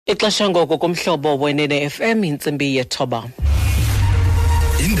Ixesha ngoko kumhlobo wenene FM intsimbi yethoba.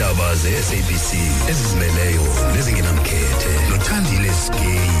 Indaba ze-SABC ezizimeleyo nezingenamkhethe nothandile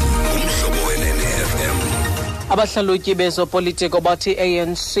Skeyi kumhlobo wenene FM. Abahlalutyi bezopolitiko bathi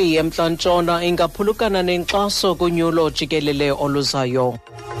ANC eMntla Ntshona ingaphulukana nenkxaso kunyulo jikelele oluzayo.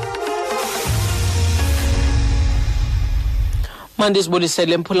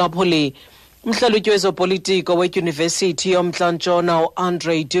 Mandisibulisele mphulaphuli. Umhlalutyi wezopolitiko wedyunivesity yoMntla Ntshona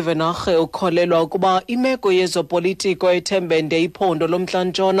uAndre Duvenhage ukholelwa ukuba imeko yezopolitiko ethe mbende iphondo loMntla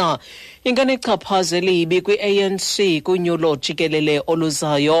Ntshona ingane chaphaza elibi kwi-ANC kunyulo jikelele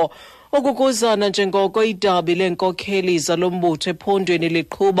oluzayo. Kuza nanje ngoko idabi leenkokheli zalo mbutho ephondweni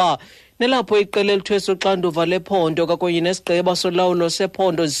liqhuba nelapho iqela elithwes'uxanduva lephondo kwakunye nesigqeba solawulo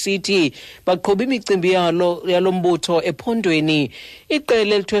sephondo zisithi baqhuba imicimbi yalo mbutho ephondweni.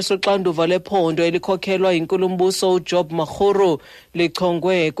 Iqela elithwes'uxanduva lephondo elikhokhelwa yinkulumbuso uJob Maguru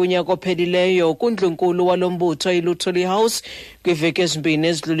lichongwe kunyaka ophelileyo kundlunkulu walo mbutho iLuthuli House. Kwiveki ezimbini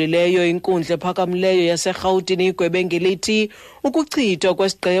ezidlulileyo inkundla ephakamileyo yaseRhawutini igwebe ngelithi ukuchithwa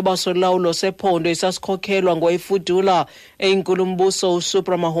kwesigqeba solawulo sephondo esasikhokhelwa ngoyifudula eyinkulumbuso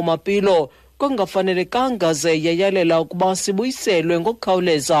uSupramahumapilo kungafanelekanga ze yayalela ukuba sibuyiselwe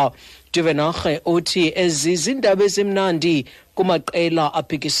ngokukhawuleza. Duvenhage uthi ezi zindaba ezimnandi kumaqela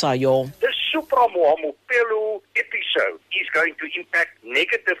aphikisayo. Supramahumapilo episode is going to impact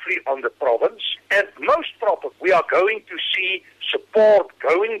negatively on the province, and most probably we are going to see support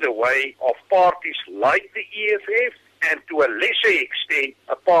going the way of parties like the EFF and to a lesser extent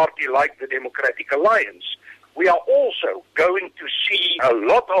a party like the Democratic Alliance. We are also going to see a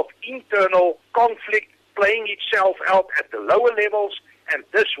lot of internal conflict playing itself out at the lower levels, and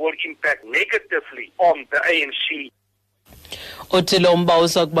this will impact negatively on the ANC. Otilomba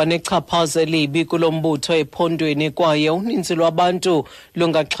uzakuba nechaphaza elibi kulombutho ephondweni kwaye uninzi lwabantu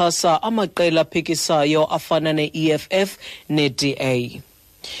lungaxhasa amaqela aphikisayo afana ne-EFF ne-DA.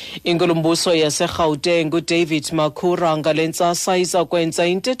 Inkulumbuso yaseGauteng uDavid Makhura ngalentsasa iza kwenza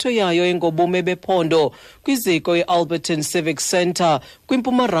intetho yayo engobume bephondo kwiziko iAlberton Civic Centre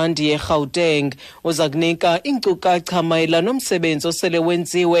kwimpumarandi yeGauteng. Uza kunika inkcukacha mayela nomsebenzi osele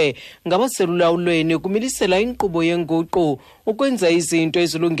wenziwe ngabaselulawulweni ukumilisela inkqubo yenguqu ukwenza izinto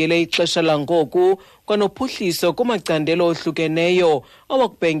ezilungele ixesha langoku kwanophuhliso kumacandelo ohlukeneyo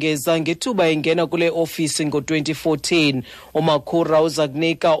awakubhengeza ngethuba engena kule ofisi ngo-2014. uMakhura uza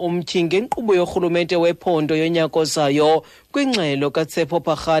kunika umtyhi ngenkqubo yorhulumente wephondo yonyaka ozayo kwingxelo kaTshepo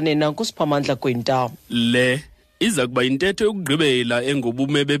Phachane nankusiphamandla Kwinta. Le iza kuba intetho yokugqibela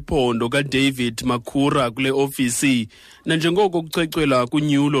engobume bephondo kaDavid Makhura kule ofisi. Nanjengoko kucecwela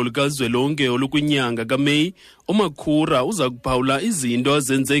kunyulo likazwelonke olukwinyanga kaMeyi, uMakhura uza kuphawula izinto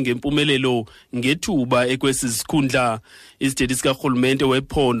azenze ngempumelelo ngethuba ekwesi sikhundla. Isitethi sikarhulumente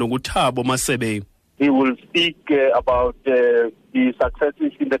wephondo nguThabo Masebe. He will speak about the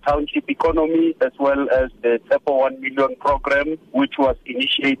successes in the township economy as well as the TEPO 1 million program, which was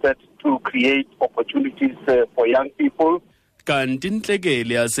initiated to create opportunities for young people. Kanti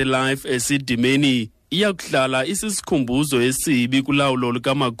intlekele yaselife esidimeni iyakuhlala isisikhumbuzo esibi kulawulo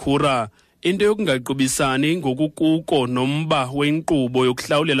likaMakhura, into yokungaqubisani ngokukuko nomba wenkqubo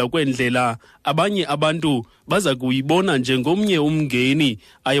yokuhlawulela kwendlela. Abanye abantu baza kuyibona njengomnye umngeni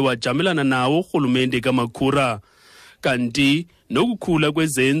ayewajamelana nawo urhulumente kaMakhura. Kanti nokukhula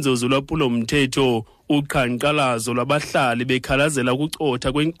kwezenzo zolwaphulo-mthetho, uqhankqalazo lwabahlali bekhalazela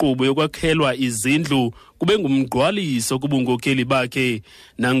ukucotha kwenkqubo yokwakhelwa izindlu kube ngumgqwaliso kubunkokheli bakhe.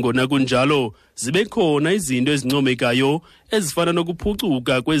 Nangona kunjalo, zibe khona izinto ezincomekayo ezifana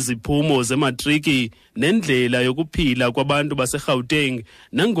nokuphucuka kweziphumo zematriki nendlela yokuphila kwabantu baseGauteng,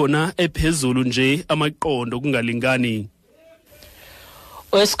 nangona ephezulu nje amaqondo kungalingani.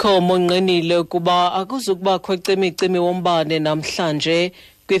 Eskom unqinile ukuba akuzukubakho cimicimi wombane namhlanje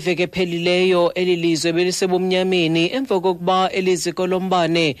kwiveki ephelileyo. Eli lizwe belisebumnyameni emva kokuba eliziko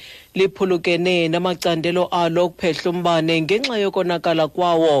lombane liphulukene namacandelo alo okuphehla umbane ngenxa yokonakala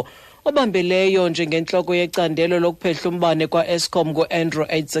kwawo. Obambeleyo njengentloko yecandelo lokuphehla umbane kwa-Eskom uAndre.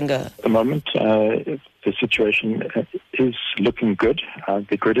 At the moment, the situation is looking good.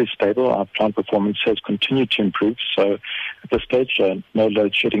 The grid is stable. Our plant performance has continued to improve. So at this stage, no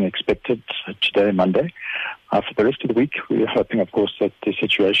load shedding expected today, Monday. For the rest of the week, we're hoping, of course, that the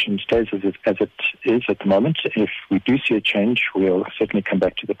situation stays as it is at the moment. If we do see a change, we'll certainly come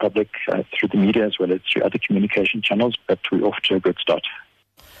back to the public through the media as well as through other communication channels, but we're off to a good start.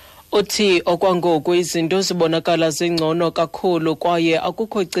 Uthi okwangoku izinto zibonakala zingcono kakhulu kwaye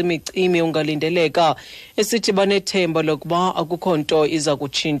akukho cimicimi ungalindeleka, esithi banethemba lokuba akukho nto iza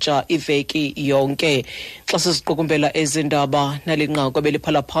kutshintsha iveki yonke. Xa sisiqukumbela ezi ndaba nalinqaku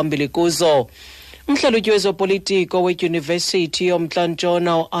ebeliphala phambili kuzo. Umhlalutyi wezopolitiko wedyunivesity yoMntla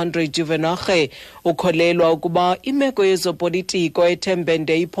Ntshona uAndre Duvenhage ukholelwa ukuba imeko yezopolitiko ethe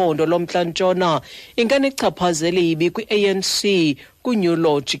mbende iPhondo loMntla Ntshona ingane chaphaza elibi kwi-ANC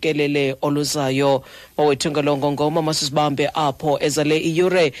kunyulo jikelele oluzayo. Mawethu ngalongo ngoma masisibambe apho ezale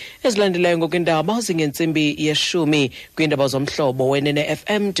iyure ezilandelayo ngokwendaba zingentsimbi 10 kwiindaba zomhlobo wenene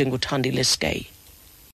FM. Ndinguthandile Skay.